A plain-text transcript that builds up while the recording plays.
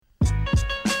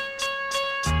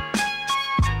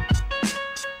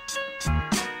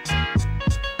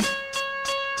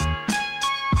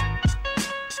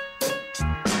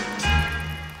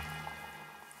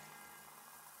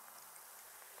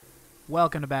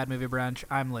Welcome to Bad Movie Brunch.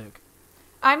 I'm Luke.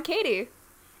 I'm Katie.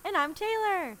 And I'm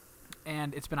Taylor.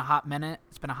 And it's been a hot minute.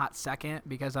 It's been a hot second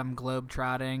because I'm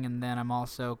globe-trotting, and then I'm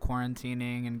also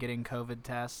quarantining and getting COVID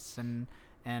tests and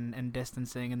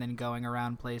distancing, and then going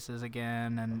around places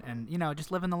again and you know, just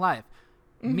living the life.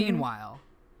 Mm-hmm. Meanwhile,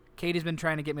 Katie's been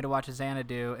trying to get me to watch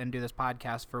Xanadu and do this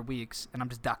podcast for weeks, and I'm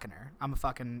just ducking her. I'm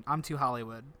too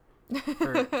Hollywood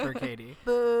for Katie.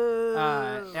 Boo.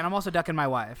 And I'm also ducking my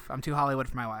wife. I'm too Hollywood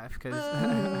for my wife.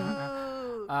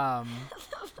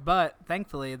 But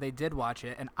thankfully they did watch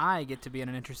it, and I get to be in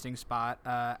an interesting spot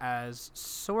as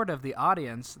sort of the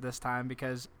audience this time,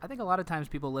 because I think a lot of times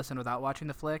people listen without watching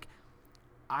the flick.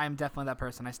 I'm definitely that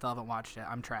person. I still haven't watched it.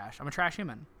 I'm trash. I'm a trash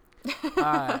human.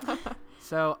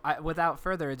 So without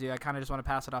further ado, I kind of just want to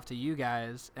pass it off to you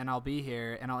guys, and I'll be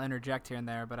here, and I'll interject here and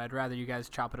there, but I'd rather you guys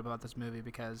chop it about this movie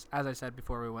because, as I said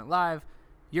before we went live,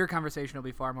 your conversation will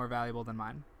be far more valuable than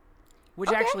mine. Which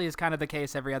actually is kind of the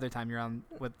case every other time you're on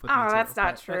with me, too. That's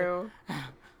not true.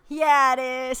 Yeah, it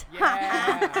is.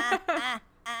 Yeah.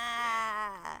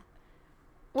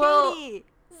 Well, Katie,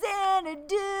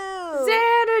 Xanadu.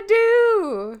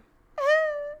 Xanadu.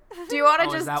 Do you want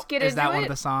to just get into it? Is that one of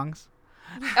the songs?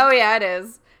 Oh yeah, it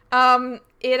is.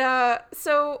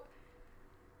 So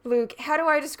Luke, how do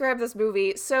I describe this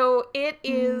movie? So it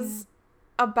is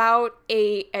about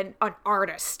an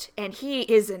artist, and he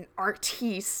is an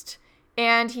artiste,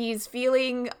 and he's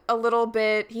feeling a little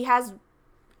bit, he has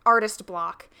artist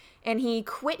block, and he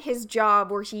quit his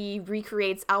job where he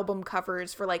recreates album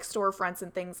covers for like storefronts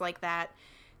and things like that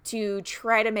to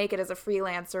try to make it as a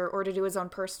freelancer or to do his own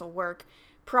personal work.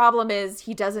 Problem is,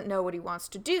 he doesn't know what he wants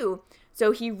to do.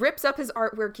 So he rips up his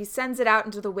artwork, he sends it out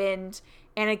into the wind,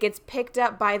 and it gets picked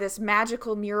up by this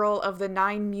magical mural of the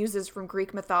 9 muses from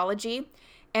Greek mythology.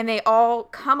 And they all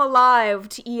come alive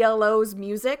to ELO's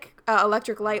music,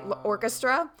 Electric Light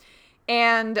Orchestra.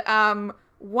 And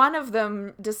one of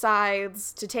them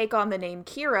decides to take on the name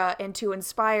Kira and to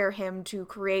inspire him to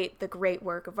create the great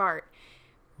work of art.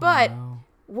 But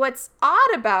what's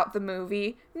odd about the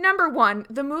movie, number one,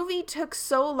 the movie took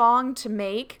so long to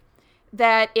make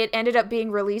that it ended up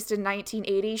being released in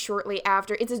 1980 shortly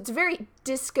after. It's a very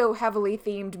disco heavily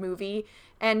themed movie,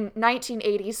 and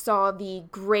 1980 saw the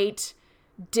great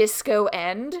disco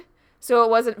end, so it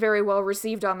wasn't very well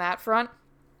received on that front.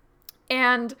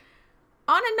 And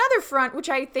on another front, which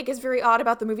I think is very odd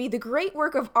about the movie, the great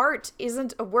work of art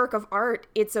isn't a work of art,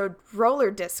 it's a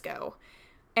roller disco.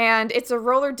 And it's a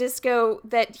roller disco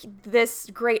that this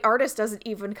great artist doesn't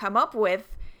even come up with.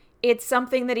 It's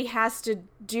something that he has to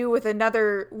do with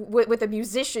with a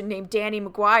musician named Danny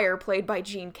McGuire, played by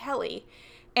Gene Kelly.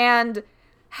 And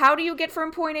how do you get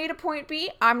from point A to point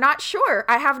B? I'm not sure.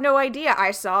 I have no idea.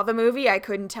 I saw the movie. I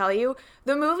couldn't tell you.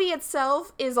 The movie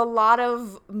itself is a lot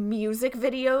of music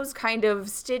videos kind of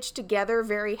stitched together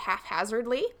very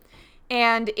haphazardly.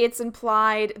 And it's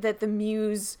implied that the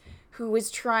muse who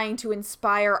was trying to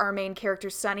inspire our main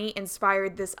character, Sonny,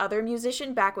 inspired this other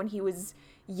musician back when he was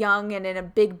young and in a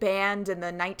big band in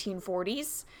the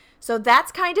 1940s. So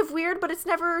that's kind of weird, but it's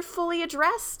never fully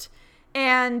addressed.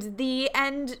 And the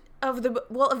end of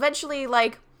eventually,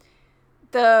 like,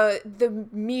 the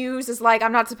muse is like,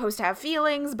 I'm not supposed to have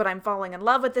feelings, but I'm falling in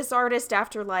love with this artist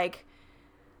after, like,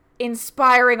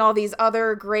 inspiring all these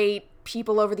other great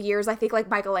people over the years. I think, like,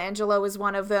 Michelangelo is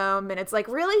one of them, and it's like,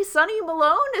 really? Sonny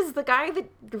Malone is the guy that,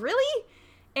 really?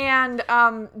 And,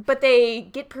 but they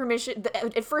get permission.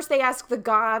 At first they ask the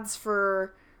gods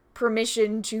for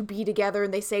permission to be together,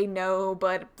 and they say no,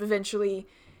 but eventually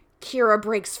Kira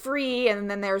breaks free,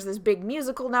 and then there's this big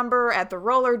musical number at the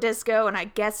roller disco, and I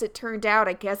guess it turned out,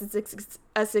 I guess it's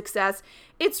a success.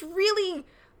 It's really,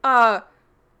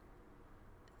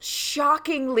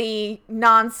 shockingly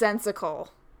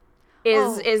nonsensical,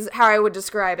 is how I would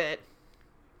describe it.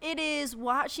 It is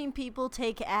watching people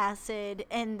take acid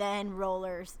and then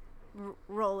roller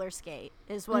skate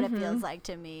is what it feels like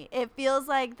to me. It feels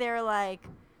like they're like,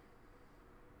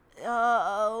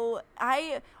 all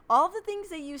the things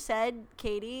that you said,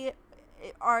 Katie,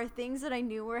 are things that I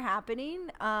knew were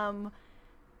happening.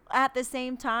 At the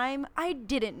same time, I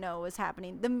didn't know was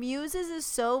happening. The Muses is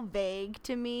so vague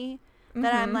to me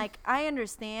that I'm like, I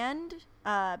understand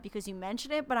because you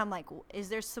mentioned it, but I'm like, is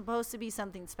there supposed to be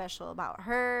something special about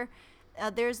her?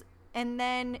 And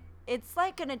then it's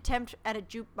like an attempt at a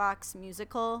jukebox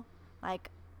musical, like,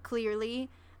 clearly.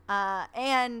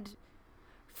 And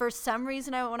for some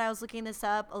reason, when I was looking this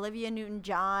up, Olivia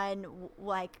Newton-John,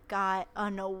 was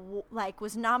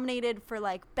nominated for,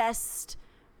 like, best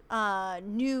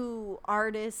new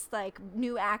artist, like,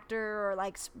 new actor or,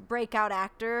 like, breakout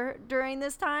actor during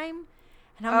this time.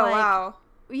 And I'm wow.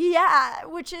 Yeah,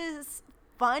 which is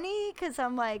funny because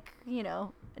I'm like,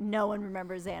 no one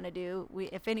remembers Xanadu.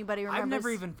 If anybody remembers, I've never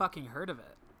even fucking heard of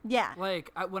it. Yeah.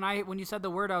 Like when you said the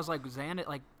word, I was like Xanadu.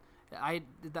 Like I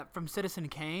did that from Citizen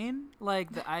Kane. Like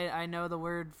I know the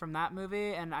word from that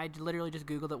movie, and I literally just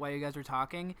Googled it while you guys were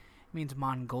talking. It means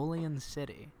Mongolian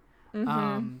city,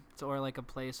 or like a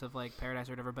place of like paradise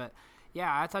or whatever. But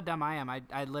yeah, that's how dumb I am. I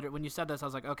literally, when you said this, I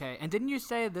was like, okay. And didn't you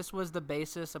say this was the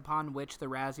basis upon which the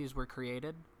Razzies were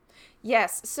created?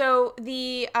 Yes. So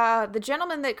the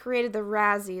gentleman that created the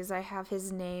Razzies, I have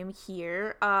his name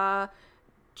here.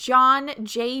 John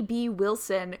J.B.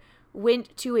 Wilson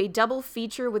went to a double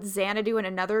feature with Xanadu and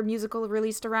another musical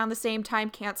released around the same time,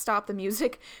 Can't Stop the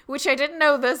Music, which I didn't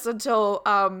know this until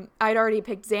I'd already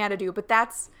picked Xanadu, but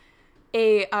that's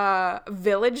a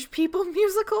Village People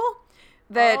musical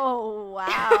that Oh, wow.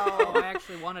 Oh, I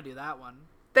actually want to do that one.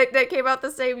 that came out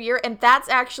the same year, and that's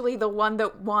actually the one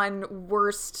that won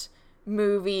worst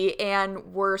movie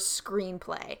and worst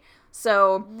screenplay.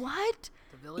 So What?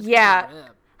 The Village Yeah. People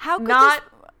rip. How could not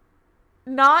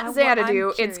I'm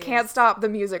Xanadu, curious. it's Can't Stop the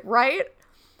Music, right?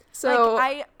 So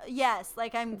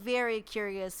I'm very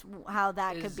curious how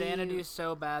that Is could Xanadu be.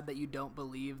 so bad that you don't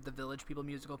believe the Village People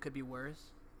musical could be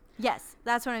worse? Yes,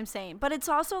 that's what I'm saying. But it's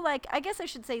also like, I guess I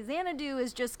should say Xanadu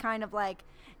is just kind of like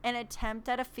an attempt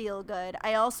at a feel good.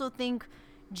 I also think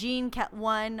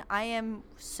I am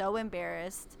so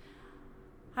embarrassed.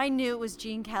 I knew it was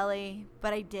Gene Kelly,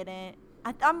 but I didn't.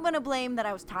 I'm going to blame that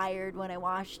I was tired when I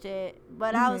watched it.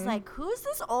 But I was like, who's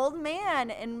this old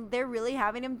man? And they're really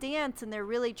having him dance, and they're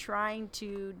really trying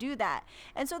to do that.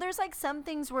 And so there's like some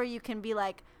things where you can be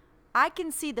like, I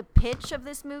can see the pitch of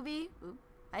this movie.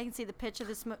 I can see the pitch of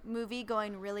this movie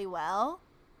going really well.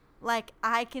 Like,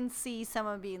 I can see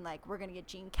someone being like, we're going to get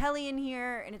Gene Kelly in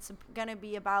here, and it's going to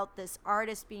be about this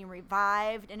artist being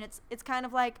revived. And it's kind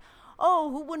of like,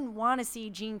 oh, who wouldn't want to see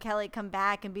Gene Kelly come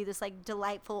back and be this, like,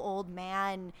 delightful old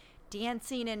man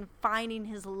dancing and finding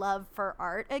his love for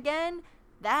art again?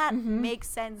 That makes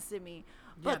sense to me.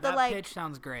 Yeah, But that pitch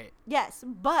sounds great. yes,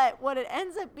 but what it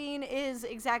ends up being is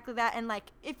exactly that. And,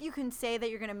 like, if you can say that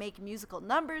you're going to make musical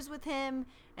numbers with him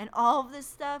and all of this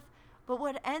stuff, but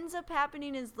what ends up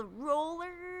happening is the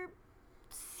roller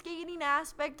skating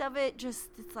aspect of it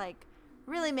it's like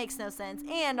really makes no sense.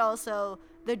 And also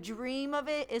the dream of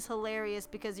it is hilarious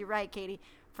because you're right, Katie.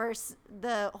 First,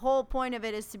 the whole point of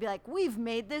it is to be like, we've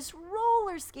made this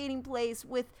roller skating place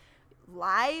with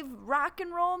live rock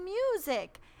and roll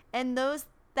music. And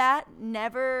that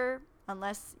never,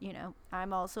 unless,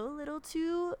 I'm also a little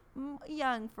too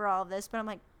young for all of this, but I'm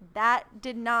like, that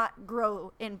did not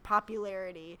grow in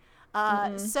popularity.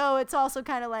 So it's also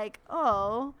kind of like,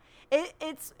 oh,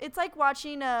 it's like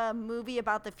watching a movie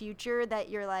about the future that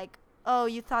you're like, oh,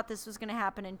 you thought this was going to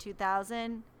happen in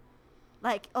 2000?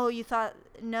 Like, oh, you thought,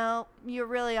 no, you're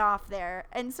really off there.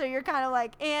 And so you're kind of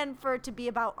like, and for it to be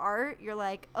about art, you're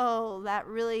like, oh, that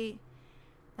really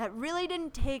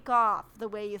didn't take off the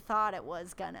way you thought it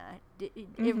was gonna.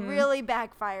 It really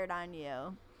backfired on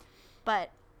you.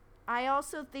 But I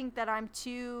also think that I'm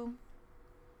too,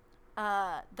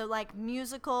 the like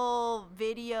musical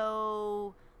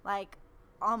video, like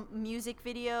music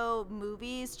video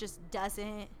movies just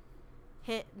doesn't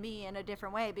hit me in a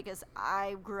different way because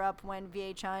I grew up when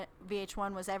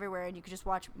VH1 was everywhere and you could just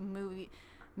watch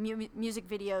music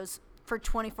videos for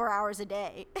 24 hours a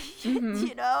day,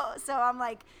 So I'm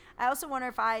like, I also wonder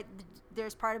if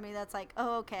there's part of me that's like,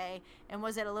 oh, okay. And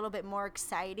was it a little bit more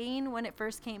exciting when it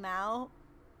first came out?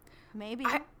 Maybe.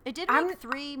 It did make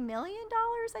 $3 million,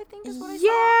 I think is what I saw.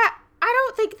 Yeah, I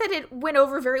don't think that it went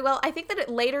over very well. I think that it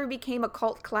later became a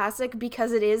cult classic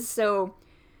because it is so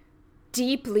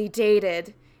deeply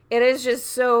dated. It is just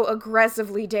so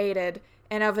aggressively dated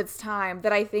and of its time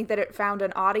that I think that it found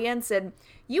an audience. And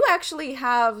you actually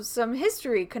have some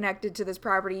history connected to this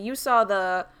property. You saw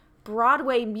the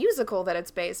Broadway musical that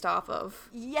it's based off of.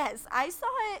 Yes, I saw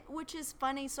it, which is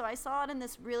funny. So I saw it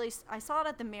I saw it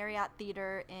at the Marriott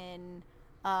Theater in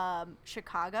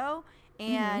Chicago.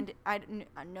 And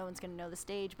no one's going to know the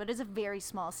stage, but it's a very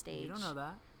small stage. You don't know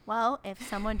that. Well, if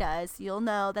someone does, you'll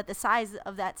know that the size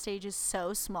of that stage is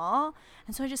so small.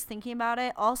 And so just thinking about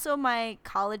it. Also, my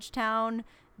college town,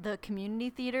 the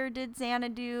community theater did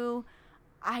Xanadu.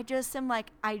 I just am like,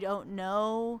 I don't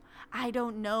know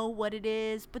what it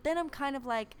is. But then I'm kind of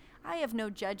like, I have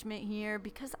no judgment here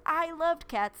because I loved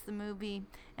Cats the movie.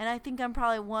 And I think I'm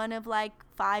probably one of like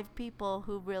 5 people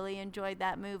who really enjoyed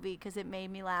that movie because it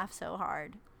made me laugh so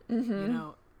hard.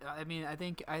 I mean, I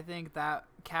think that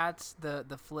Cats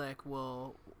the flick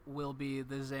will be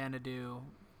the Xanadu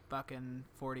fucking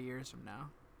 40 years from now.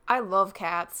 I love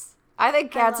Cats. I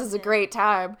think Cats loved is a it. great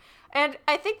time. And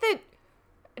I think that,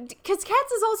 because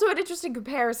Cats is also an interesting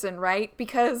comparison, right?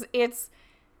 Because it's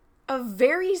a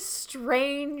very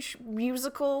strange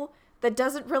musical that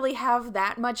doesn't really have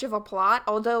that much of a plot,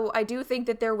 although I do think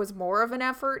that there was more of an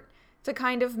effort to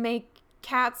kind of make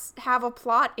Cats have a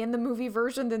plot in the movie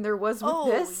version than there was with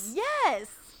this. Yes.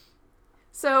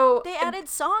 So They added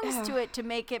songs to it to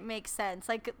make it make sense.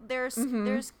 Like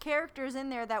there's characters in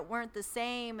there that weren't the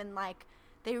same, and like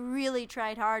they really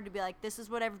tried hard to be like, this is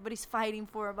what everybody's fighting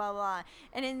for, blah blah.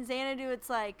 And in Xanadu, it's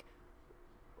like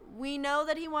we know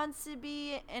that he wants to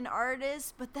be an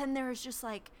artist, but then there's just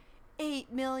like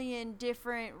 8 million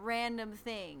different random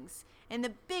things. And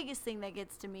the biggest thing that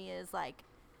gets to me is like,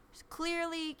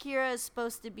 clearly Kira is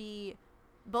supposed to be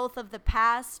both of the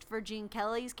past for Gene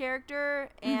Kelly's character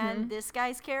and this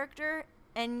guy's character,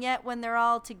 and yet when they're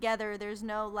all together, there's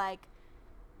no like,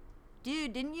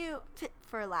 dude, didn't you,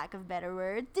 for lack of better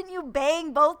words, didn't you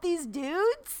bang both these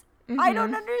dudes? I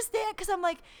don't understand, because I'm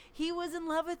like, he was in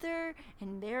love with her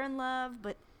and they're in love,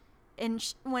 but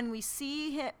when we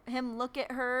see him look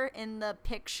at her in the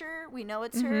picture, we know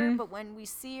it's her, but when we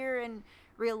see her in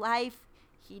real life,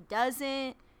 he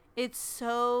doesn't. It's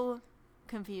so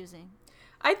confusing.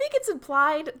 I think it's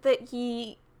implied that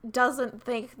he doesn't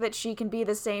think that she can be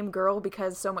the same girl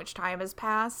because so much time has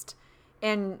passed.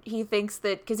 And he thinks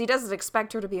that, because he doesn't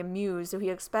expect her to be a muse, so he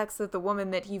expects that the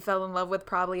woman that he fell in love with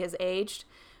probably has aged.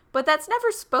 But that's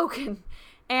never spoken.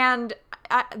 And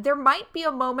there might be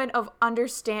a moment of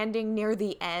understanding near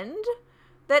the end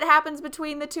that happens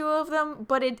between the two of them.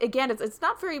 But it's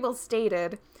not very well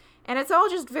stated. And it's all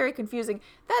just very confusing.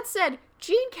 That said,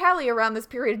 Gene Kelly around this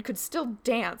period could still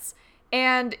dance.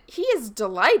 And he is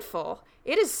delightful.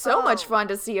 It is so much fun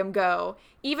to see him go.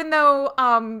 Even though,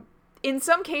 in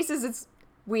some cases it's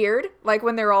weird, like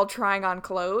when they're all trying on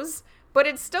clothes. But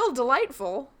it's still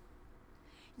delightful.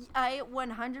 I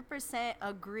 100%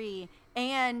 agree.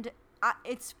 And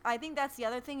I think that's the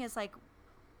other thing is like,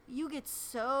 you get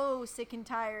so sick and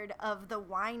tired of the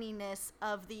whininess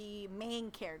of the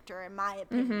main character, in my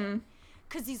opinion.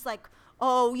 Because he's like,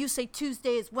 oh, you say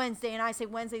Tuesday is Wednesday, and I say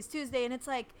Wednesday is Tuesday. And it's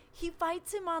like, he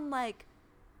fights him on, like,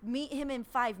 meet him in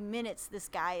 5 minutes. This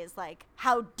guy is like,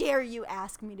 how dare you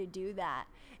ask me to do that?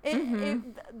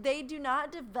 They do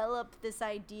not develop this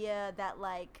idea that,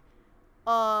 like,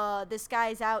 this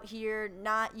guy's out here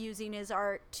not using his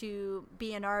art to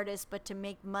be an artist, but to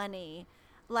make money.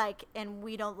 Like, and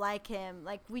we don't like him.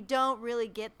 Like, we don't really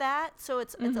get that. So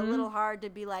it's a little hard to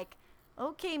be like,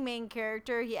 okay, main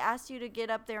character, he asked you to get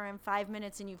up there in 5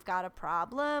 minutes and you've got a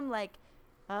problem. Like,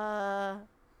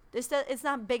 it's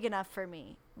not big enough for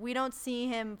me. We don't see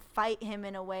him fight him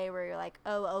in a way where you're like,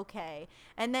 oh, okay.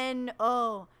 And then,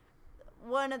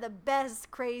 one of the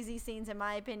best crazy scenes, in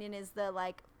my opinion, is the,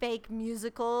 like, fake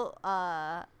musical,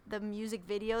 the music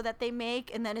video that they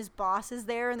make, and then his boss is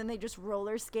there, and then they just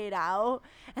roller skate out,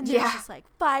 and there's just, like,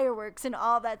 fireworks and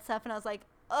all that stuff, and I was like,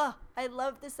 I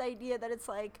love this idea that it's,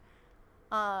 like,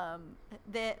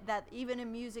 that even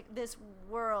in music, this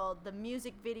world, the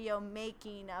music video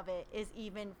making of it is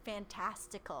even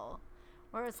fantastical,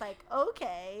 where it's like,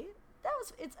 okay,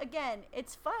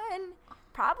 it's fun.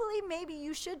 Probably, maybe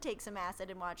you should take some acid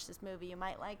and watch this movie. You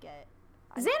might like it.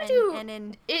 Xanadu, and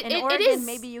in Oregon,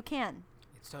 maybe you can.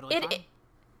 It's totally fun.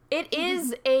 It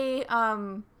is a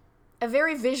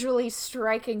very visually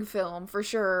striking film for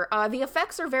sure. The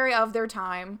effects are very of their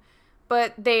time,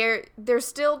 but they're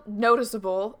still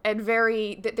noticeable and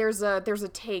very. There's a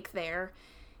take there,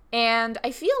 and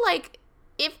I feel like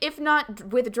if not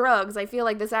with drugs, I feel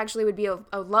like this actually would be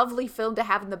a lovely film to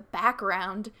have in the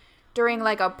background during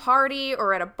like a party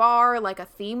or at a bar, like a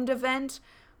themed event.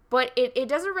 But it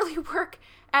doesn't really work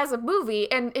as a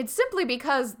movie, and it's simply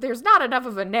because there's not enough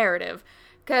of a narrative.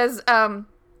 Because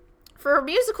for a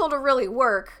musical to really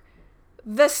work,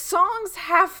 the songs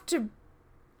have to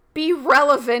be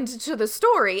relevant to the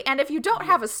story. And if you don't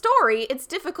have a story, it's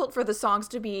difficult for the songs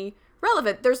to be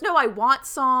relevant. There's no I Want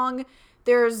song.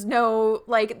 There's no,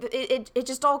 like, it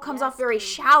just all comes off very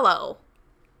shallow.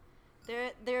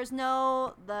 There's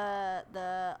no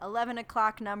the 11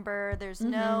 o'clock number. There's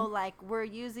no, like, we're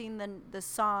using the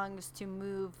songs to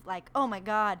move, like, oh my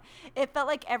god. It felt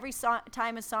like every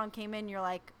time a song came in, you're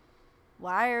like,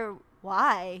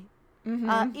 why?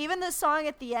 Even the song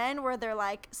at the end where they're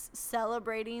like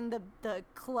celebrating the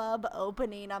club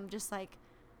opening, I'm just like,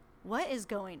 what is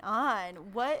going on?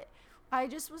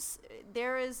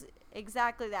 There is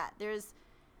exactly that.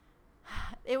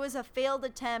 It was a failed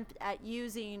attempt at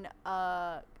using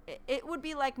it would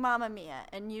be like Mamma Mia,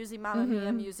 and using Mamma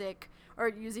Mia music or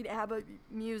using ABBA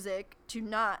music to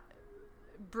not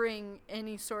bring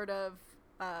any sort of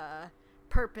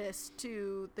purpose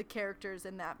to the characters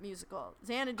in that musical.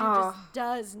 Xanadu just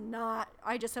does not.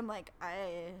 I'm like,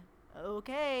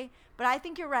 okay. But I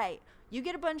think you're right. You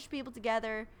get a bunch of people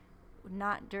together,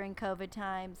 not during COVID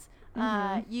times.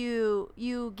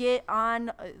 You get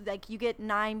on, like, you get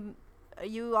 9,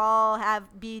 you all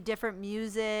be different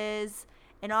muses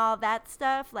and all that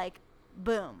stuff. Like,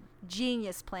 boom,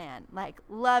 genius plan. Like,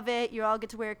 love it. You all get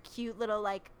to wear cute little,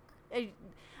 like,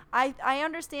 I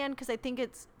understand, because I think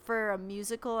it's for a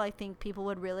musical. I think people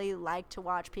would really like to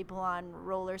watch people on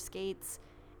roller skates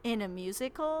in a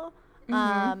musical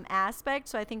aspect.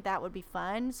 So I think that would be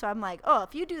fun. So I'm like, oh,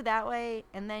 if you do that way,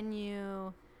 and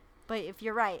then but if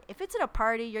you're right, if it's at a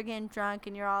party, you're getting drunk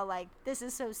and you're all like, this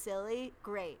is so silly,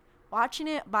 great. Watching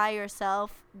it by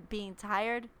yourself, being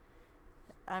tired,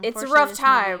 it's a rough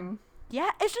time.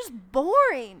 Yeah, it's just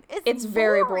boring. It's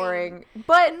very boring.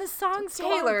 But and the songs go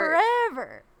on Taylor,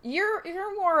 forever. You're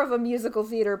more of a musical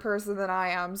theater person than I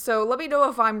am, so let me know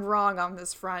if I'm wrong on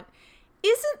this front.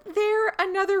 Isn't there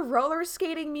another roller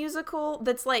skating musical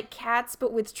that's like Cats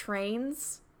but with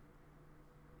trains?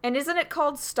 And isn't it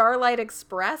called Starlight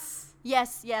Express?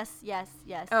 Yes.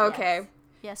 Okay.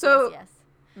 Yes. So yes.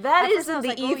 that At is first I in was the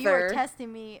like, ether. Oh, you were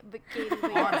testing me, but Katie,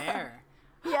 but On yes. air.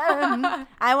 Yeah,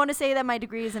 I want to say that my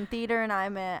degree is in theater, and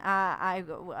I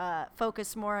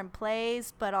focus more on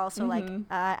plays, but also like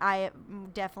I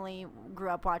definitely grew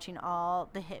up watching all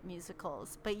the hit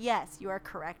musicals. But yes, you are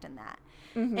correct in that.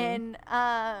 And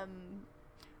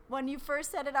when you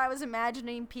first said it, I was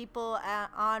imagining people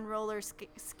on roller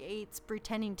skates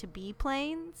pretending to be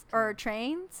planes or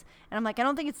trains, and I'm like, I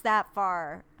don't think it's that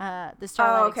far. The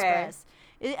Starlight Express.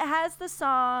 It has the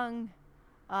song.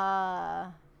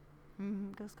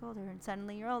 Goes colder and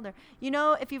suddenly you're older. You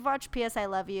know, if you've watched P.S. I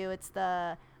Love You, it's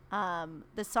the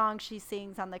song she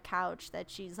sings on the couch that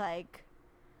she's like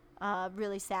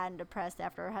really sad and depressed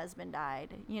after her husband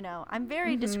died. You know, I'm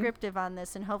very descriptive on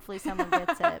this, and hopefully someone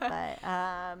gets it, but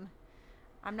I'm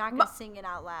not going to sing it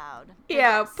out loud. But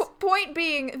yeah, yes. Point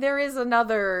being, there is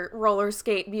another roller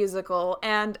skate musical,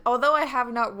 and although I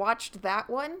have not watched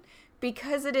that one,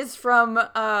 because it is from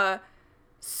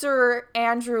Sir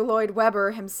Andrew Lloyd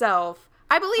Webber himself,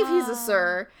 I believe he's a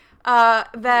sir,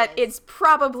 that it's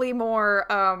probably more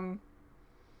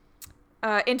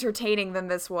entertaining than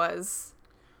this was,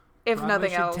 if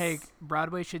nothing else.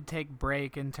 Broadway should take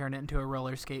break and turn it into a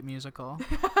roller skate musical.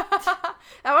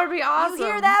 That would be awesome. You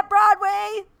hear that,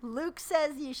 Broadway? Luke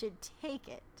says you should take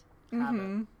it. Have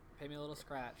it. Pay me a little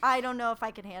scratch. I don't know if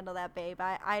I can handle that, babe.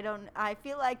 I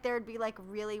feel like there'd be like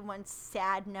really one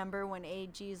sad number when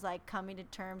AG's like coming to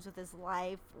terms with his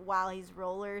life while he's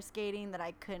roller skating that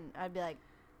I couldn't. I'd be like,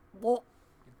 whoa.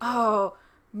 Oh,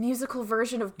 musical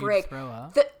version of Break. You'd throw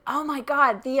up? Oh my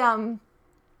God, the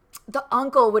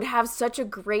uncle would have such a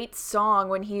great song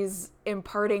when he's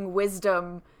imparting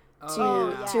wisdom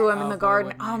to him in the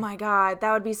garden. Oh my God,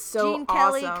 that would be so Gene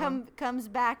awesome. Kelly comes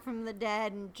back from the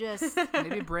dead and just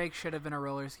Maybe Break should have been a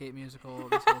roller skate musical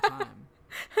this whole time.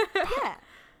 yeah.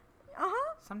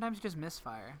 Sometimes you just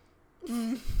misfire.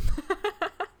 Says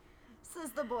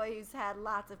the boy who's had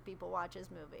lots of people watch his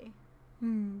movie.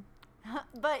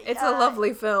 But It's a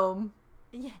lovely film.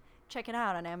 Yeah, check it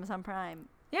out on Amazon Prime.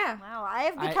 Yeah. Wow, I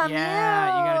have become you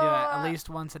gotta do that at least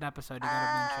once an episode. You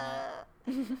gotta mention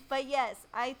it. But yes,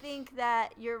 I think that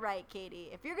you're right,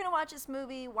 Katie. If you're gonna watch this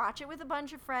movie, watch it with a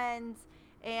bunch of friends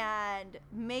and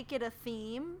make it a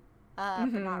theme. But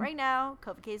not right now.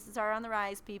 COVID cases are on the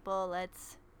rise, people.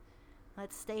 Let's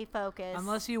stay focused.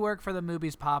 Unless you work for the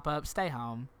movies pop-up, stay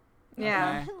home.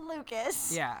 Yeah. Okay?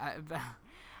 Lucas. Yeah.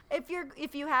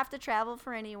 If you have to travel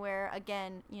for anywhere,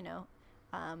 again, you know,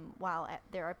 while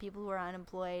there are people who are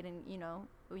unemployed, and you know,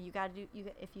 you got to do.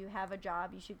 If you have a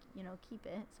job, you should, you know, keep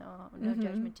it. So no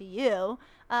judgment to you,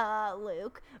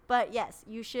 Luke. But yes,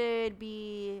 you should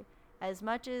be as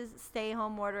much as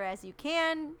stay-home order as you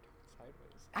can.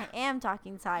 Sideways. I am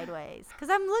talking sideways because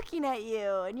I'm looking at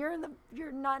you, and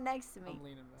you're not next to me. I'm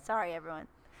leaning back. Sorry, everyone.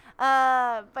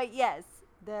 But yes,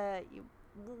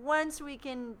 once we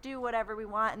can do whatever we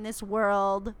want in this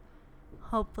world,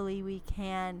 hopefully we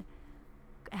can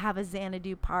have a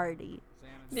Xanadu party.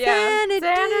 Yeah.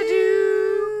 Xanadu.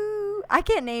 I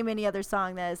can't name any other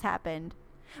song that has happened.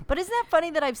 But isn't that funny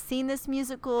that I've seen this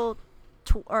musical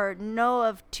or know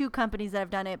of 2 companies that have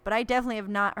done it, but I definitely have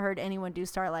not heard anyone do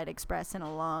Starlight Express in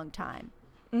a long time.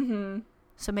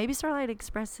 So maybe Starlight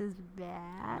Express is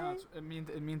bad. No,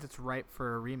 it means it's ripe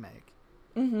for a remake.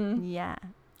 Yeah.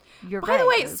 You're By right. the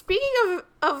way, Luke. speaking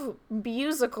of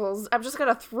musicals, I'm just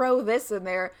gonna throw this in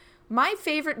there. My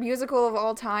favorite musical of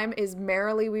all time is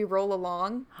Merrily We Roll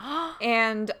Along.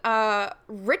 And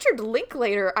Richard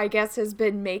Linklater, I guess, has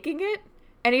been making it.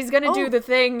 And he's going to do the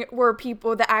thing where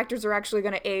the actors are actually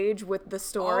going to age with the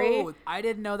story. Oh, I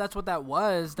didn't know that's what that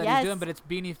was that he's doing, but it's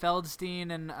Beanie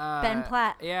Feldstein and Ben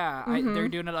Platt. Yeah, they're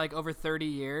doing it like over 30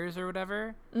 years or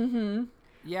whatever. Mm-hmm.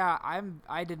 Yeah,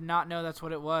 I did not know that's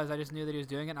what it was. I just knew that he was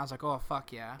doing it, and I was like, oh,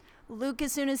 fuck yeah. Luke,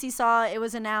 as soon as he saw it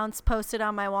was announced, posted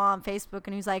on my wall on Facebook,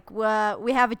 and he was like, well,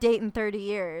 we have a date in 30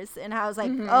 years. And I was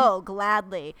like, oh,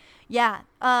 gladly. Yeah.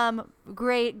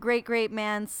 Great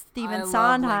man, Stephen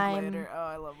Sondheim. Oh,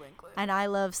 I love Linklater. And I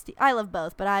love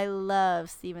both, but I love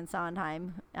Stephen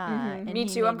Sondheim. And Me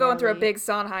too. I'm going through a big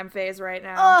Sondheim phase right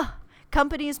now. Oh,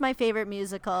 Company is my favorite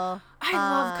musical. I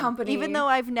love Company. Even though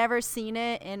I've never seen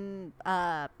it in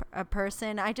a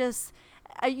person,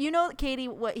 Katie,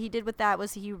 what he did with that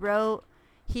was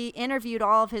he interviewed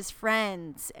all of his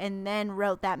friends and then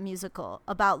wrote that musical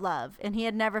about love. And he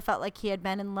had never felt like he had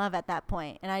been in love at that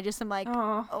point. And I just am like,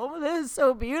 oh, this is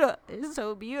so beautiful. It's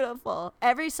so beautiful.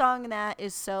 Every song in that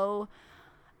is so,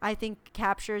 I think,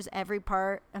 captures every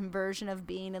part and version of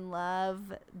being in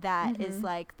love that is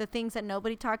like the things that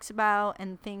nobody talks about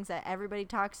and things that everybody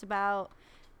talks about.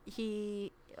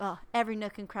 Every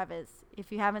nook and crevice.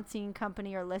 If you haven't seen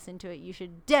Company or listened to it, you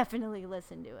should definitely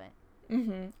listen to it.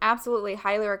 Mm-hmm. Absolutely,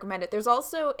 highly recommend it. There's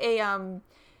also a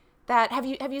have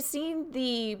you seen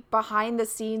the behind the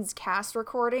scenes cast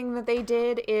recording that they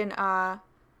did in I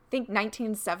think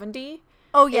 1970?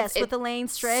 Oh yes, with Elaine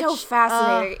Stritch. So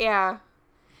fascinating, yeah.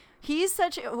 He's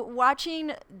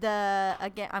watching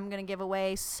again, I'm going to give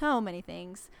away so many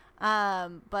things.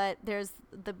 But there's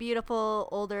the beautiful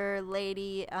older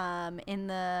lady in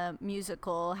the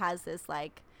musical has this,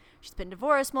 like, she's been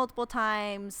divorced multiple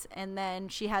times, and then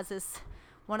she has this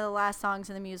one of the last songs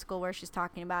in the musical where she's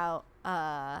talking about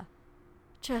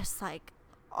just like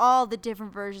all the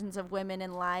different versions of women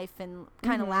in life and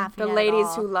kind of laughing the at ladies it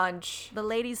all. who lunch. The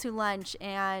ladies who lunch,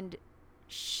 and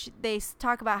they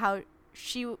talk about how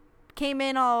she came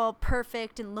in all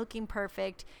perfect and looking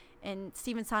perfect, and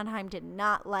Stephen Sondheim did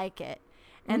not like it.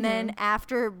 And then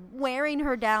after wearing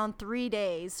her down 3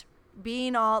 days,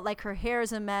 being all like her hair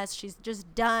is a mess, she's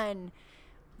just done,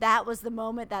 that was the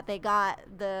moment that they got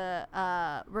the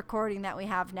recording that we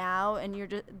have now, and you're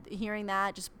just hearing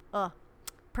that, just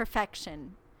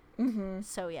perfection.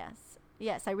 So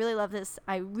yes, I really love this.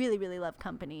 I really, really love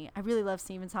Company. I really love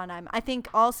Stephen Sondheim. I think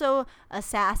also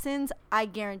Assassins, I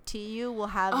guarantee you, will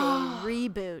have a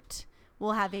reboot.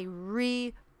 We'll have a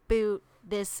reboot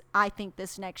this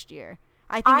next year.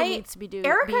 I think it needs to be done.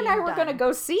 Erica and I were going to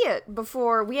go see it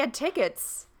before we had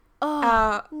tickets.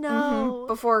 Oh, no.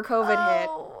 Before COVID hit.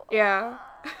 Yeah.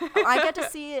 I got to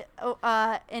see it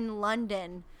in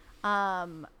London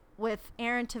with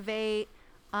Aaron Tveit,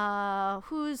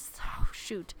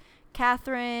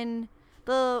 Catherine,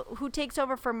 who takes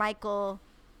over for Michael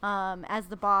as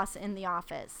the boss in The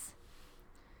Office.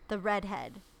 The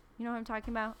redhead. You know what I'm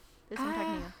talking about? This is what I'm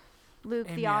talking about. Luke,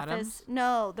 Amy The Adams? Office.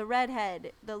 No, the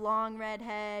redhead. The long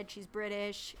redhead. She's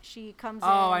British. She comes in.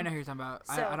 Oh, I know who you're talking about.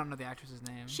 So, I don't know the actress's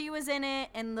name. She was in it,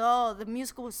 and the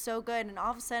musical was so good. And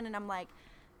all of a sudden, I'm like,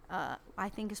 I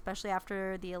think especially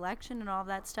after the election and all of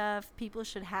that stuff, people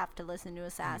should have to listen to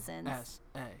Assassins.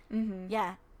 USA.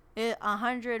 Yeah,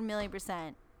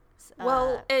 100,000,000%.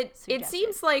 Well, it suggested.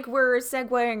 seems like we're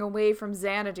segueing away from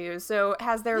Xanadu. So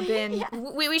has there been?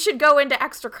 We should go into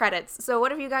extra credits. So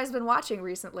what have you guys been watching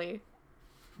recently?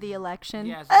 The election.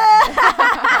 Yes.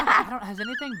 Has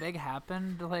anything big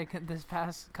happened like this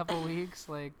past couple weeks,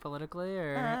 like politically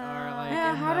or like?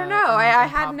 I don't know. I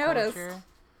hadn't noticed.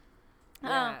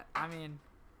 Yeah, I mean,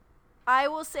 I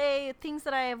will say things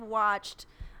that I have watched.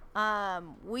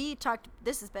 We talked,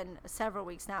 this has been several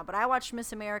weeks now, but I watched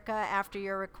Miss America after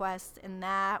your request, and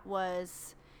that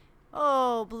was,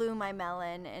 blew my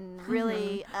melon and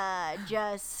really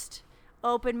just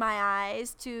opened my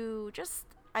eyes to just,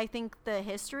 I think, the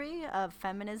history of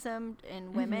feminism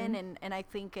in women, and I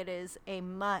think it is a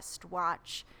must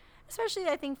watch, especially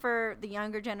I think for the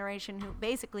younger generation who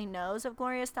basically knows of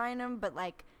Gloria Steinem, but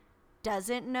like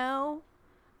doesn't know.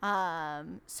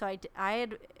 So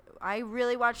I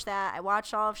really watched that. I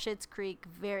watched all of Schitt's Creek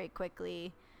very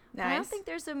quickly. Nice. I don't think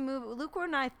there's a movie. Luke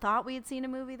and I thought we had seen a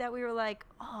movie that we were like,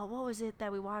 oh, what was it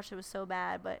that we watched? It was so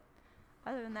bad. But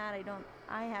other than that,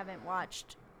 I haven't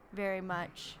watched very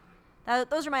much.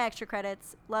 Those are my extra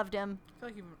credits. Loved them. I feel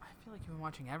like you've been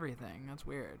watching everything. That's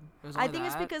weird. I think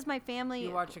it's because my family.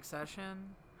 You watch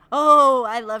Succession? Oh,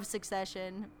 I love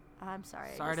Succession. I'm sorry.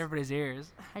 Sorry to everybody's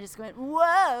ears. I just went,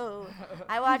 whoa.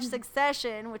 I watched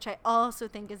Succession, which I also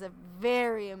think is a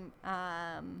very,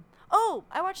 oh,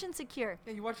 I watched Insecure.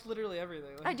 Yeah, you watch literally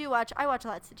everything. I watch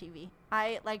lots of TV.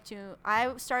 I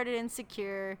started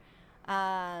Insecure,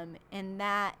 and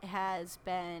that has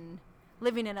been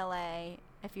living in LA.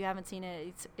 If you haven't seen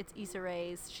it, it's Issa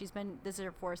Rae's. This is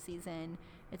her 4th season.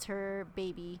 It's her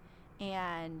baby.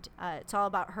 And it's all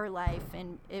about her life,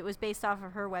 and it was based off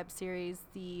of her web series.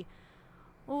 I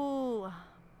don't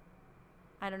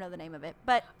know the name of it,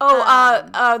 but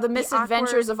The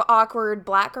Misadventures of Awkward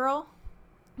Black Girl.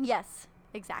 Yes,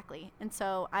 exactly. And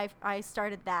so I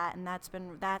started that, and that's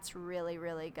really,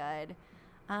 really good.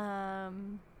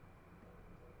 And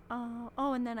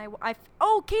then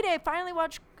Katie, I finally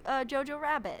watched Jojo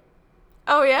Rabbit.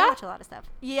 Oh I yeah. watch a lot of stuff.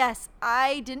 Yes,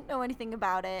 I didn't know anything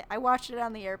about it. I watched it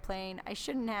on the airplane. I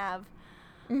shouldn't have.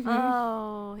 Mm-hmm.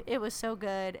 Oh, it was so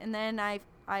good. And then I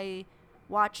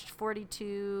watched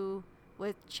 42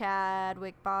 with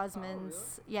Chadwick Boseman's.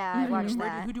 Oh, really? Yeah, I watched Who'd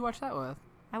that. you watch that with?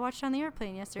 I watched it on the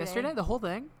airplane yesterday. Yesterday? The whole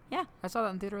thing? Yeah. I saw that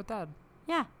in theater with Dad.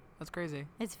 Yeah. That's crazy.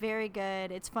 It's very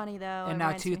good. It's funny though. And It now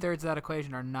reminds me- 2/3 of that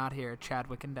equation are not here.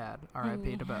 Chadwick and Dad.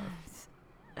 R.I.P. to both.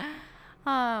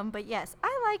 But yes,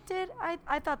 I liked it.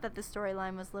 I thought that the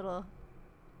storyline was little.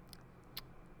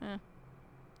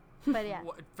 But yeah.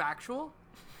 What, factual?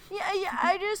 Yeah.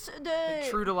 I just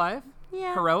True to life?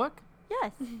 Yeah. Heroic?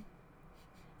 Yes.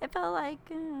 It felt like.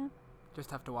 Just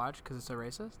have to watch because it's so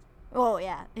racist? Oh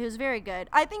yeah, it was very good.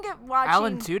 I think watching.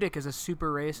 Alan Tudyk is a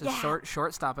super racist Yeah.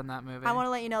 shortstop in that movie. I want to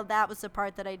let you know that was the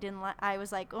part that I didn't like. I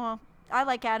was like, oh, I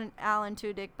like Alan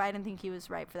Tudyk, but I didn't think he was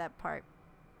right for that part.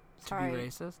 Sorry. To be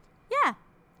racist? Yeah,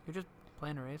 You're just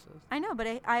plain racist. I know, but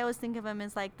I always think of him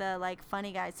as like the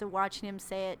funny guy. So watching him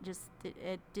say it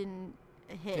it didn't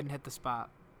hit. Didn't hit the spot.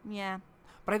 Yeah.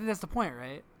 But I think that's the point,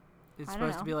 right? It's I don't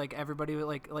supposed to know. be like everybody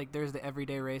like there's the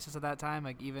everyday racist at that time,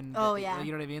 like even Oh, yeah.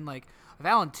 you know what I mean? Like if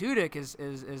Alan Tudyk is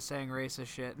saying racist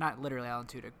shit, not literally Alan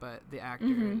Tudyk, but the actor,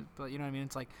 Mm-hmm. but you know what I mean?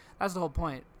 It's like that's the whole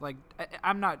point. Like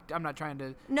I'm not trying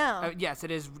to No. yes,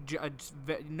 it is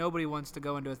nobody wants to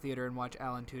go into a theater and watch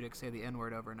Alan Tudyk say the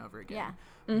N-word over and over again.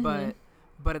 Yeah. Mm-hmm.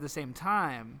 But at the same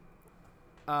time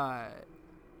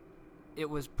it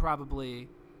was probably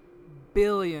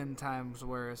billion times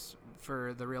worse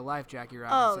for the real life Jackie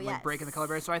Robinson, like breaking the color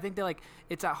barrier. So I think they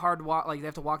it's a hard walk. Like they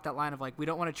have to walk that line of like we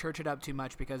don't want to church it up too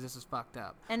much because this is fucked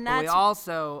up. And but we that's-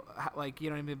 also you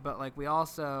know what I mean. But we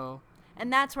also.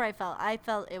 And that's where I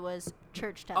felt it was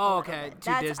churched up. Oh, a little okay. bit.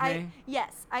 Too Disney?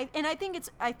 Yes. I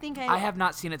think I have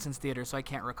not seen it since theater, so I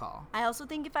can't recall. I also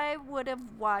think if I would have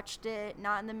watched it,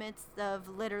 not in the midst of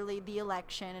literally the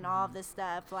election and all of this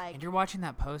stuff, like And you're watching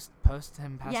that post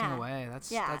him passing Yeah. away. That's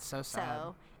so sad.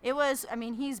 So it was. I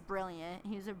mean, he's brilliant.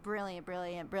 He's a brilliant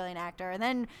actor. And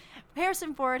then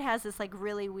Harrison Ford has this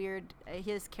really weird.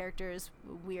 His character is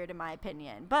weird in my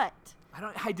opinion, but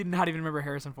I did not even remember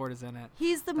Harrison Ford is in it.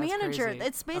 he's the That's manager. crazy.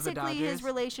 It's Of the basically his Dodgers?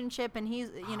 relationship, and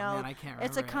he's Man, I can't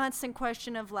it's a remember it. constant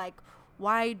question of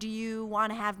why do you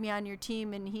want to have me on your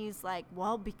team? And he's like,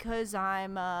 well, because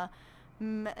I'm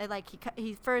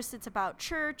he first it's about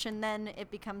church, and then it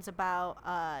becomes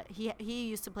about he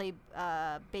used to play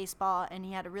baseball, and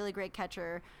he had a really great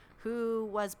catcher who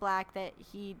was black that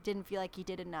he didn't feel like he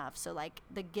did enough. So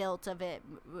the guilt of it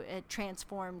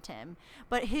transformed him.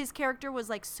 But his character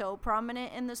was so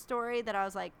prominent in the story that I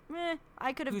was like,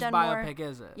 I could have Whose done more. biopic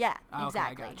is it? Yeah, Oh,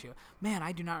 exactly. Okay, I got you. Man,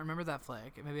 I do not remember that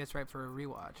flick. Maybe it's right for a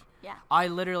rewatch. Yeah. I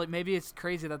literally, maybe it's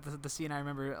crazy that the scene I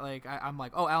remember, I'm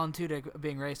like, oh, Alan Tudyk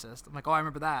being racist. I'm like, oh, I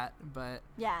remember that. But,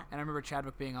 Yeah. and I remember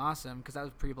Chadwick being awesome because that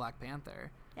was pre-Black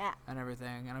Panther Yeah. and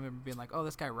everything. And I remember being like, oh,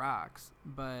 this guy rocks.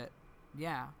 But,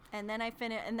 yeah. And then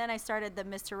I started the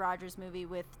Mr. Rogers movie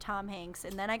with Tom Hanks,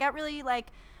 and then I got really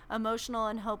emotional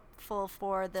and hopeful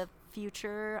for the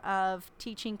future of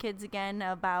teaching kids again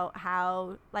about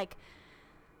how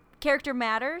character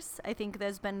matters. I think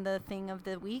that's been the thing of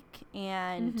the week,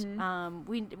 and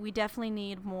we definitely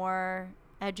need more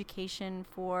education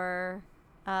for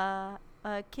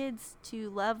kids to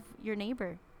love your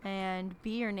neighbor and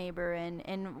be your neighbor,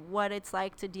 and what it's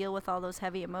like to deal with all those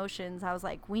heavy emotions. I was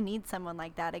like, we need someone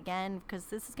like that again, because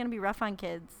this is going to be rough on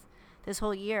kids. This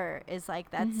whole year is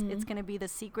it's going to be the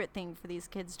secret thing for these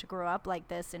kids to grow up like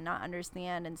this and not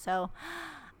understand. And so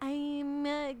I'm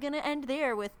going to end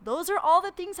there with those are all the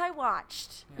things I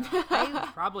watched. Yeah.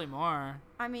 Probably more.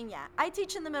 I mean, yeah, I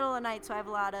teach in the middle of the night, so I have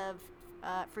a lot of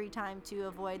free time to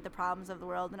avoid the problems of the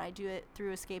world, and I do it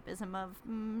through escapism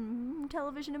of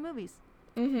television and movies.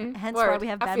 Mm-hmm. Hence why we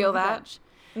have Bad I feel Movie that. Bunch.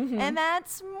 Mm-hmm. And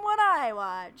that's what I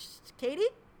watched. Katie?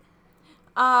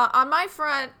 On my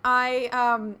front, I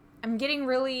I'm getting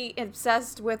really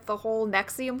obsessed with the whole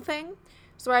Nexium thing.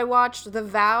 So I watched The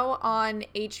Vow on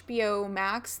HBO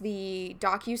Max, the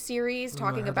docu-series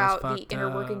talking about the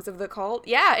inner workings of the cult.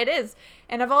 Yeah, it is.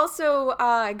 And I've also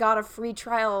got a free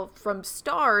trial from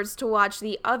Starz to watch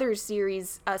the other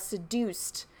series,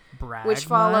 Seduced, which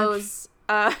follows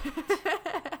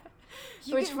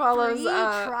Free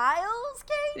trials,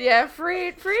 Kate? Yeah,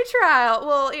 free trial.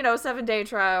 Well, 7-day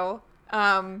trial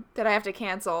that I have to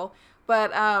cancel.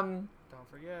 But don't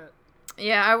forget.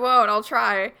 Yeah, I won't. I'll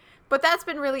try. But that's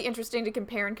been really interesting to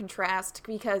compare and contrast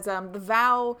because The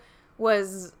Vow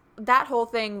was, that whole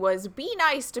thing was be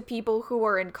nice to people who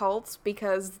are in cults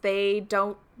because they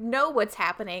don't know what's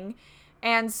happening.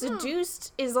 And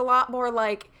Seduced is a lot more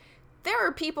like, there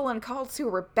are people in cults who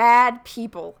are bad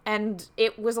people. And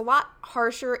it was a lot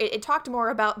harsher. It talked more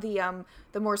about the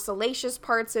more salacious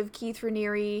parts of Keith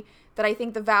Raniere that I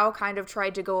think The Vow kind of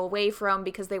tried to go away from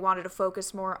because they wanted to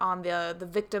focus more on the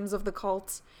victims of the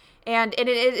cult. And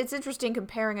it's interesting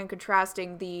comparing and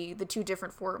contrasting the two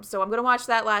different forms. So I'm going to watch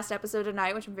that last episode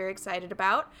tonight, which I'm very excited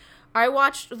about. I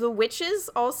watched The Witches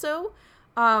also.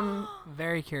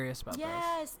 Very curious about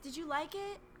Yes. Did you like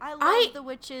it? I loved The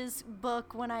Witches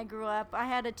book when I grew up. I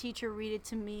had a teacher read it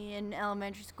to me in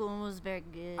elementary school and it was very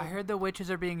good. I heard the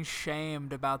witches are being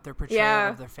shamed about their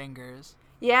portrayal of their fingers.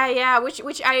 Yeah,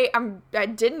 which I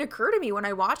didn't occur to me when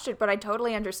I watched it, but I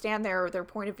totally understand their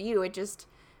point of view.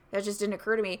 That just didn't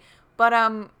occur to me. But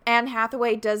Anne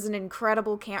Hathaway does an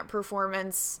incredible camp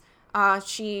performance.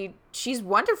 She's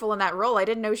wonderful in that role. I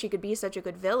didn't know she could be such a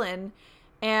good villain.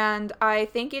 And I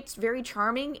think it's very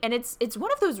charming, and it's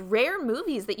one of those rare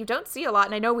movies that you don't see a lot,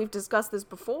 and I know we've discussed this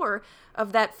before,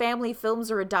 of that family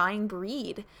films are a dying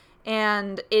breed.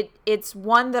 And it's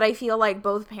one that I feel like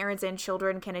both parents and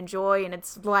children can enjoy, and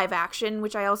it's live action,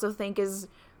 which I also think is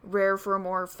rare for a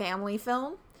more family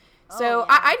film. So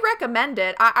I'd recommend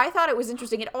it. I thought it was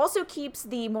interesting. It also keeps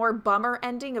the more bummer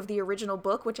ending of the original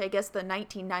book, which I guess the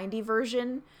 1990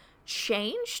 version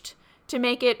changed to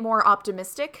make it more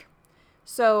optimistic.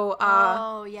 So,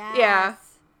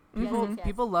 yes. Yeah.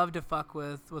 People love to fuck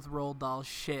with Roald Dahl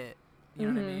shit. You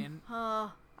know what I mean?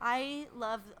 I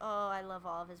love all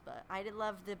of his books. I did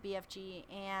love the BFG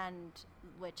and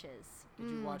Witches. Did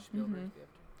you watch Spielberg's BFG?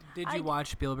 Did you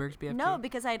watch Spielberg's BFG? No,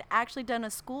 because I'd actually done a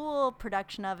school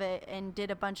production of it and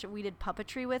did we did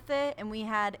puppetry with it, and we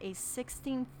had a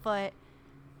 16-foot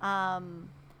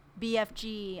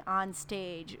BFG on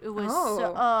stage. It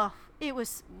was it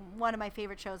was one of my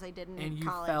favorite shows I did in college. And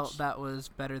you felt that was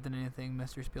better than anything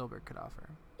Mr. Spielberg could offer.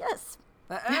 Yes.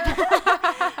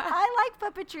 I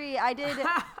like puppetry. I did.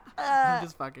 I'm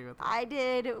just fucking with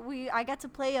you. I got to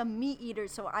play a meat eater,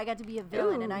 so I got to be a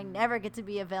villain, and I never get to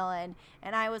be a villain.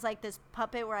 And I was like this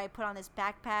puppet where I put on this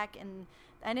backpack, and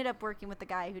I ended up working with the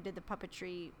guy who did the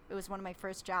puppetry. It was one of my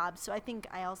first jobs, so I think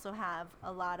I also have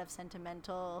a lot of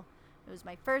sentimental. It was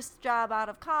my first job out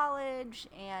of college,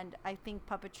 and I think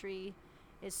puppetry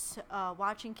is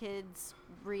watching kids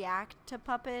react to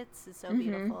puppets is so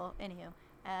beautiful. Anywho.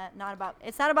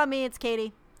 It's not about me, it's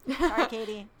Katie. Sorry,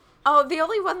 Katie. Oh, the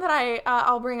only one that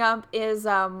I'll bring up is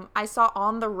I saw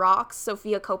On the Rocks,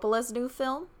 Sofia Coppola's new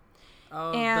film.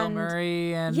 Oh, Bill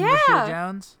Murray and Michelle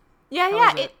Jones?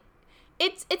 Yeah.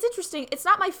 It's interesting. It's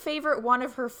not my favorite one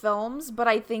of her films, but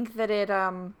I think that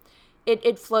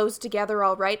it flows together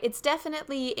all right. It's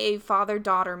definitely a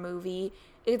father-daughter movie.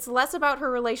 It's less about her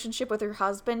relationship with her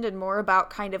husband and more about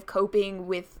kind of coping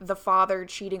with the father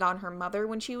cheating on her mother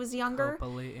when she was younger.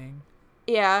 Copaling.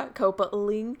 Yeah,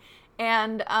 copaling.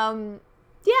 And,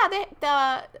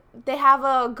 they have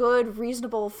a good,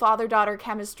 reasonable father-daughter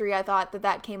chemistry. I thought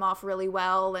that came off really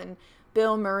well. And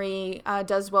Bill Murray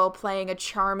does well playing a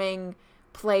charming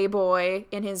playboy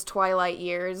in his twilight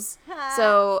years.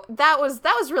 So that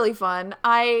was really fun.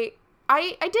 I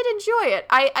did enjoy it.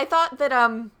 I thought that,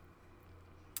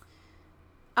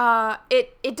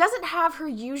 it doesn't have her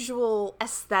usual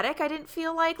aesthetic. I didn't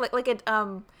feel like it,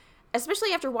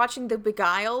 especially after watching The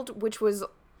Beguiled, which was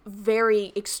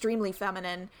very extremely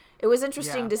feminine. It was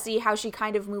interesting to see how she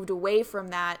kind of moved away from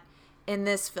that in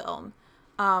this film.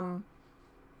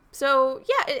 So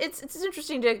yeah, it's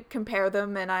interesting to compare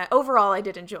them, and overall I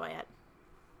did enjoy it.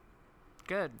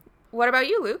 Good. What about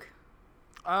you, Luke?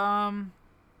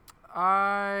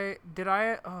 I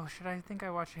think I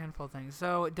watched a handful of things.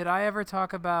 So, did I ever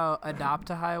talk about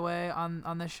Adopt-A-Highway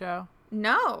on this show?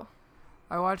 No.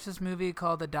 I watched this movie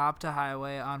called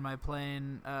Adopt-A-Highway on my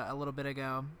plane a little bit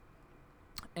ago.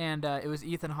 And it was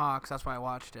Ethan Hawke, so that's why I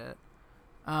watched it.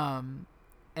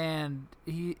 And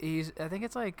he's I think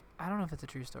it's like, I don't know if it's a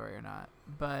true story or not,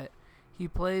 but he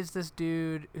plays this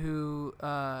dude who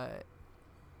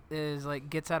is like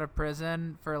gets out of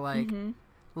prison for like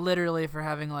literally for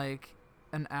having like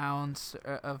an ounce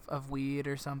of weed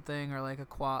or something, or like a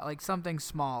quad, like something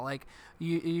small. Like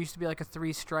it used to be like a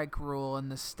 3-strike rule in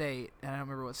the state, and I don't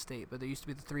remember what state, but there used to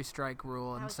be the 3-strike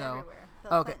rule, and so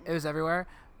okay, it was everywhere.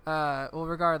 Well,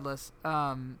 regardless,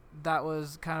 that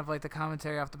was kind of like the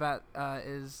commentary off the bat.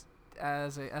 Is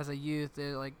as a youth,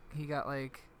 like he got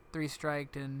like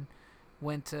 3-striked and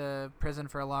went to prison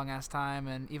for a long ass time,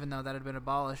 and even though that had been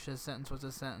abolished, his sentence was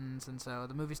a sentence. And so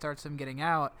the movie starts him getting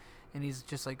out, and he's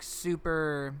just like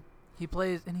super. He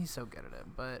plays, and he's so good at it.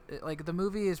 But like the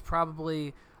movie is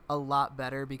probably a lot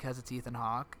better because it's Ethan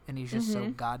Hawke, and he's just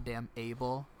so goddamn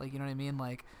able. Like, you know what I mean?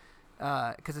 Like,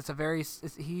 because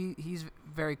he's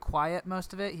very quiet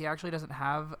most of it. He actually doesn't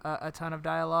have a ton of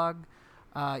dialogue.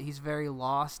 He's very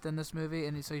lost in this movie,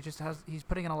 and so he's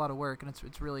putting in a lot of work, and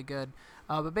it's really good.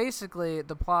 But basically,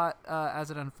 the plot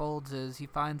as it unfolds is he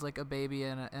finds like a baby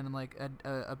and like a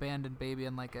abandoned baby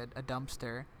in like a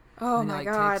dumpster. Oh my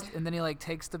god! And then he like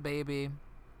takes the baby,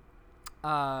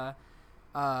 and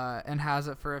has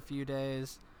it for a few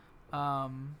days,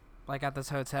 like at this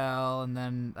hotel, and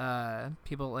then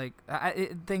people like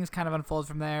things kind of unfold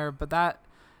from there. But that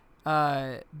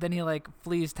then he like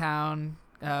flees town.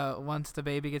 Once the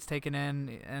baby gets taken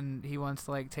in, and he wants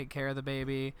to like take care of the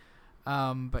baby,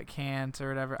 but can't or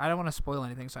whatever. I don't want to spoil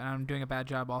anything, so I'm doing a bad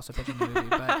job also pitching the movie.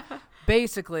 But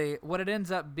basically, what it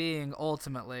ends up being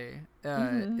ultimately,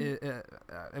 it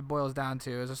boils down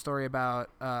to is a story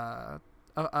about a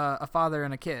father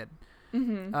and a kid.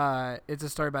 It's a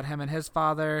story about him and his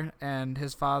father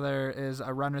is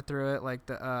a runner through it. Like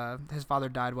his father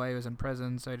died while he was in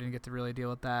prison, so he didn't get to really deal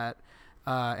with that.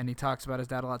 And he talks about his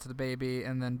dad a lot to the baby,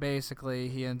 and then basically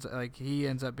he ends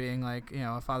up being like, you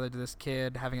know, a father to this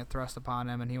kid, having it thrust upon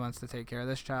him, and he wants to take care of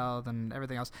this child and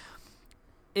everything else.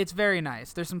 It's very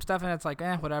nice. There's some stuff in it's like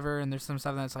whatever, and there's some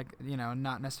stuff that's like, you know,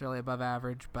 not necessarily above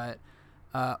average, but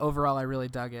overall I really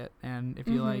dug it. And if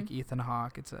you like Ethan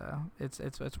Hawke, it's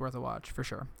worth a watch for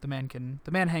sure. The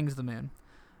man hangs the moon.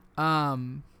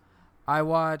 I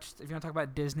watched, if you want to talk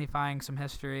about Disney-fying some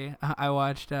history, I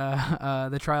watched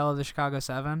The Trial of the Chicago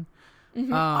 7.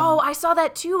 I saw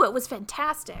that too. It was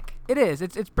fantastic. It is.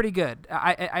 It's pretty good.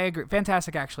 I agree.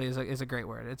 Fantastic actually is a great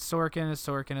word. It's Sorkin.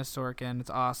 It's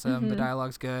awesome. The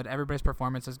dialogue's good. Everybody's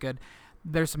performance is good.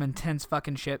 There's some intense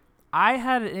fucking shit. I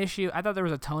had an issue. I thought there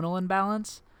was a tonal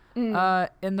imbalance in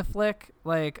the flick.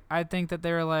 Like, I think that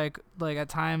they were like at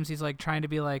times he's like trying to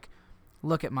be like,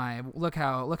 look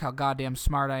how goddamn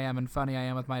smart I am and funny I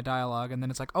am with my dialogue, and then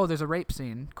it's like, oh, there's a rape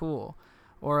scene, cool.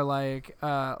 Or like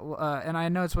and I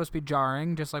know it's supposed to be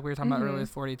jarring, just like we were talking about earlier with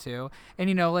 42, and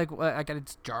you know, like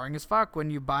it's jarring as fuck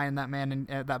when you bind that man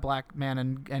and that black man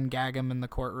and gag him in the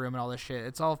courtroom and all this shit.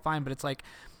 It's all fine, but it's like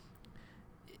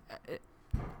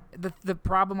the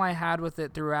problem I had with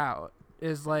it throughout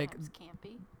is like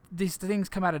these things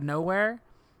come out of nowhere.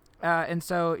 And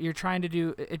so you're trying to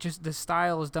do it. Just the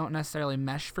styles don't necessarily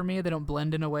mesh for me. They don't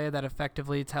blend in a way that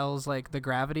effectively tells like the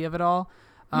gravity of it all.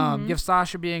 You have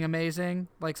Sasha being amazing,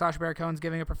 like Sacha Baron Cohen's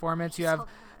giving a performance. You have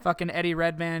fucking Eddie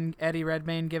Redmayne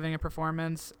giving a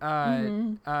performance.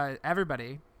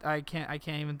 Everybody. I can't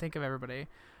even think of everybody.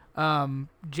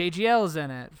 JGL's in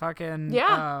it. Fucking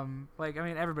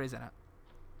everybody's in it.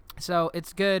 So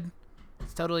it's good.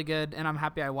 It's totally good, and I'm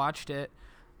happy I watched it.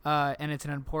 And it's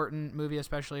an important movie,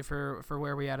 especially for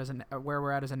where we're at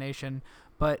as a nation.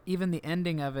 But even the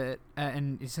ending of it,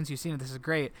 and since you've seen it, this is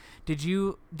great. Did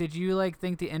you like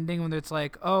think the ending when it's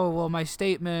like, oh well, my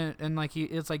statement, and like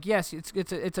it's like, yes,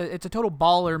 it's a total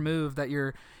baller move that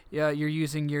you're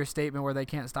using your statement where they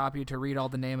can't stop you to read all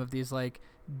the name of these like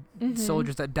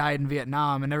soldiers that died in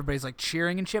Vietnam, and everybody's like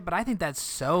cheering and shit. But I think that's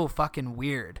so fucking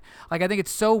weird. Like, I think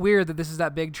it's so weird that this is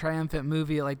that big triumphant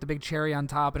movie, like the big cherry on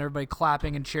top, and everybody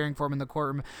clapping and cheering for him in the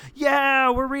courtroom.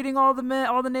 Yeah, we're reading all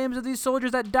the names of these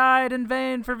soldiers that died in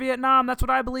vain for Vietnam. That's what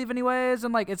I believe, anyways.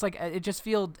 And like,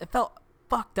 it felt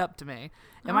fucked up to me.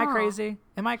 Am I crazy?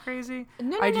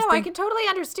 No, I can totally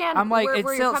understand. I'm like, where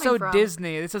it's you're so from.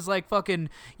 Disney. This is like fucking,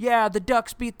 yeah, the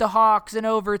Ducks beat the Hawks in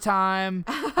overtime.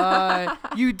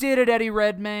 You did it, Eddie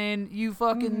Redmayne. You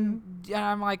fucking. And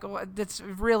I'm like, that's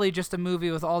really just a movie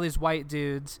with all these white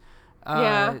dudes.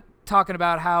 Talking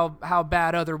about how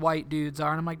bad other white dudes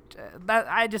are, and I'm like,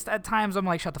 at times I'm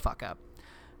like, shut the fuck up.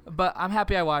 But I'm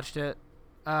happy I watched it.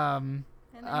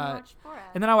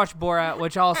 And then I watched Borat,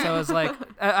 which also is like,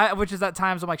 which is at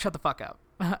times I'm like, shut the fuck up.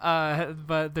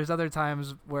 But there's other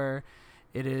times where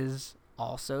it is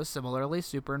also similarly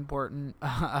super important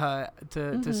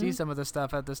to see some of this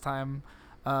stuff at this time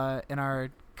in our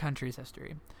country's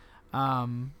history.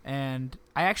 And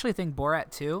I actually think Borat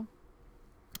 2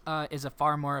 is a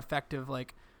far more effective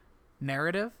like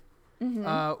narrative.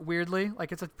 Weirdly,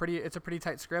 like it's a pretty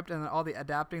tight script, and all the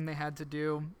adapting they had to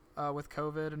do with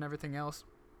COVID and everything else,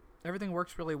 everything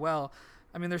works really well.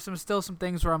 I mean, there's still some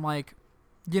things where I'm like,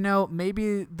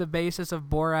 maybe the basis of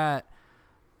Borat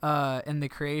and the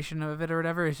creation of it or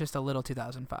whatever is just a little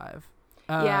 2005.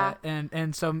 Yeah.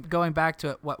 And so going back to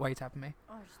it, why are you tapping me?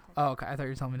 Oh, okay. I thought you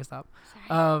were telling me to stop.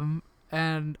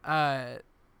 Sorry.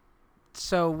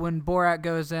 So when Borat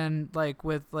goes in, like,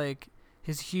 with, like,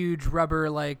 his huge rubber,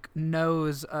 like,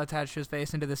 nose attached to his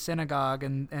face into the synagogue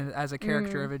and as a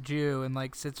character of a Jew and,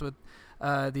 like, sits with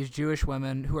these Jewish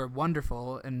women who are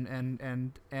wonderful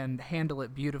and handle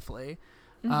it beautifully.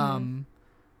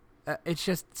 It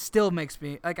just still makes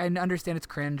me, like, I understand it's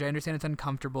cringe. I understand it's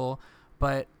uncomfortable,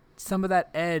 but some of that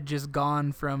edge is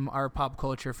gone from our pop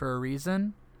culture for a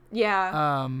reason.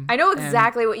 Yeah. I know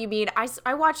exactly what you mean.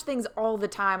 I watch things all the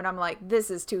time and I'm like, this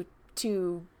is too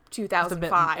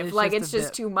 2005. Like, it's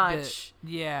just too much.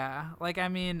 Yeah. Like, I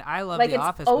mean, I love like, The it's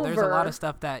Office, but there's a over. lot of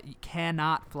stuff that you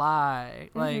cannot fly.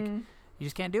 Like, you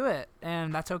just can't do it.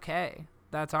 And that's okay.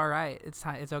 That's all right. It's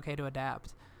okay to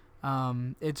adapt.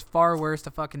 It's far worse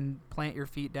to fucking plant your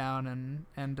feet down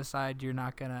and decide you're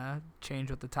not going to change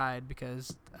with the tide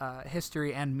because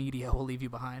history and media will leave you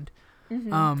behind.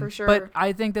 For sure. But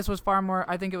I think this was far more.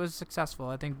 I think it was successful.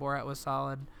 I think Borat was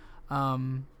solid,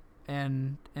 and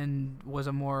was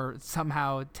a more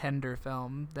somehow tender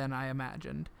film than I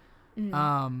imagined.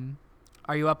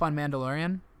 Are you up on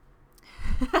Mandalorian?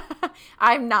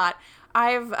 I'm not.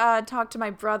 I've talked to my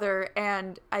brother,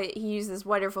 and he used this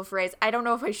wonderful phrase. I don't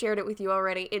know if I shared it with you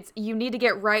already. It's, you need to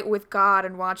get right with God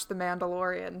and watch The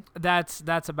Mandalorian. That's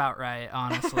about right,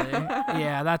 honestly.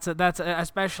 Yeah, that's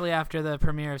especially after the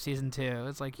premiere of season 2.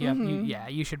 It's like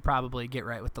you should probably get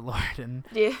right with the Lord and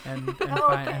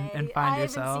find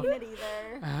yourself. I haven't seen it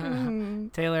either.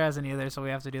 Taylor hasn't either, so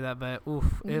we have to do that. But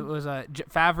it was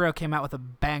Favreau came out with a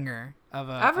banger of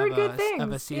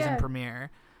a season premiere.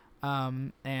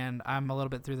 And I'm a little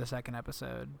bit through the second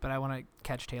episode, but I want to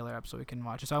catch Taylor up so we can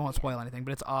watch it. So I won't spoil anything,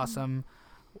 but it's awesome.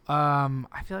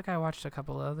 I feel like I watched a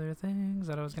couple other things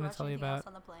that I was going to tell you about.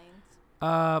 On the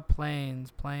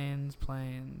planes?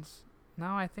 Planes.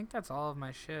 No, I think that's all of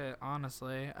my shit,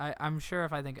 honestly. I'm sure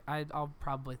if I think, I'll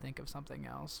probably think of something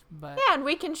else. But yeah, and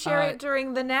we can share it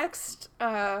during the next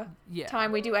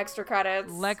time we do extra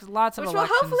credits. Lots of which election will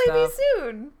hopefully stuff. be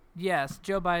soon. Yes,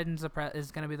 Joe Biden's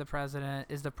is going to be the president,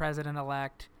 is the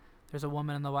president-elect. There's a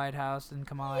woman in the White House and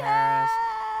Kamala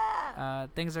Harris.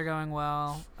 Things are going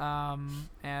well.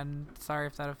 And sorry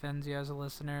if that offends you as a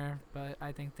listener, but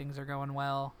I think things are going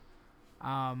well.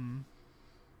 And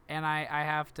I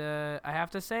have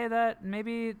to say that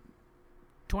maybe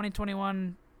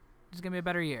 2021 is going to be a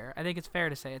better year. I think it's fair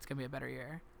to say it's going to be a better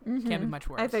year. Can't be much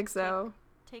worse. I think so.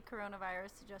 Take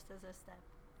coronavirus just as a step.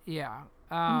 Yeah.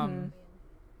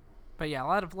 But yeah, a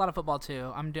lot of football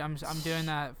too. I'm doing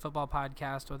that football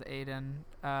podcast with Aiden.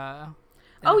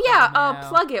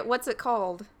 Plug it. What's it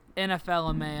called?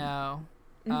 NFL Mayo.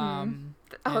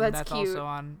 That's cute. Also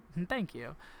on. Thank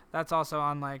you. That's also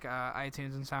on like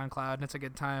iTunes and SoundCloud, and it's a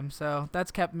good time. So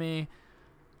that's kept me.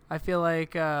 I feel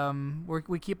like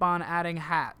we keep on adding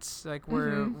hats. Like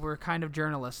we're kind of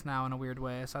journalists now in a weird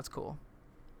way. So that's cool.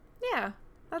 Yeah,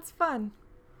 that's fun.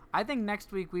 I think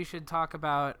next week we should talk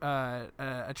about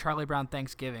a Charlie Brown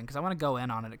Thanksgiving because I want to go in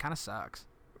on it. It kind of sucks.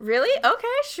 Really? Okay,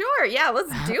 sure. Yeah, let's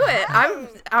do it.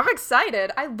 I'm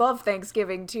excited. I love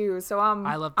Thanksgiving too, so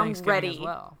I love Thanksgiving ready. As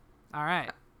well. All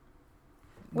right.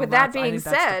 With that being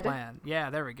said, that's the plan. Yeah,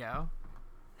 there we go.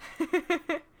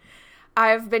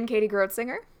 I've been Katie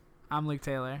Grotzinger. I'm Luke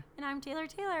Taylor. And I'm Taylor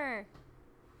Taylor.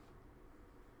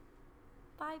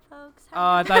 Bye, folks.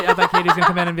 I thought Katie was gonna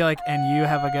come in and be like, "And you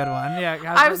have a good one." Yeah.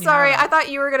 I'm sorry. I thought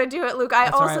you were gonna do it, Luke. I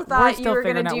also thought you were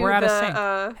gonna do we're out of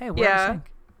sync. Hey, we're out of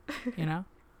sync. You know.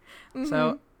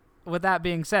 So, with that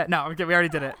being said, no, okay, we already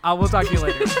did it. We'll talk to you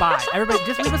later. Bye, everybody.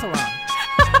 Just leave us alone.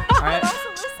 All right.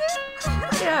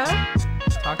 Yeah.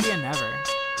 Talk to you never.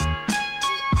 All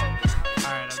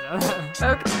right, I'm done.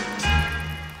 Okay.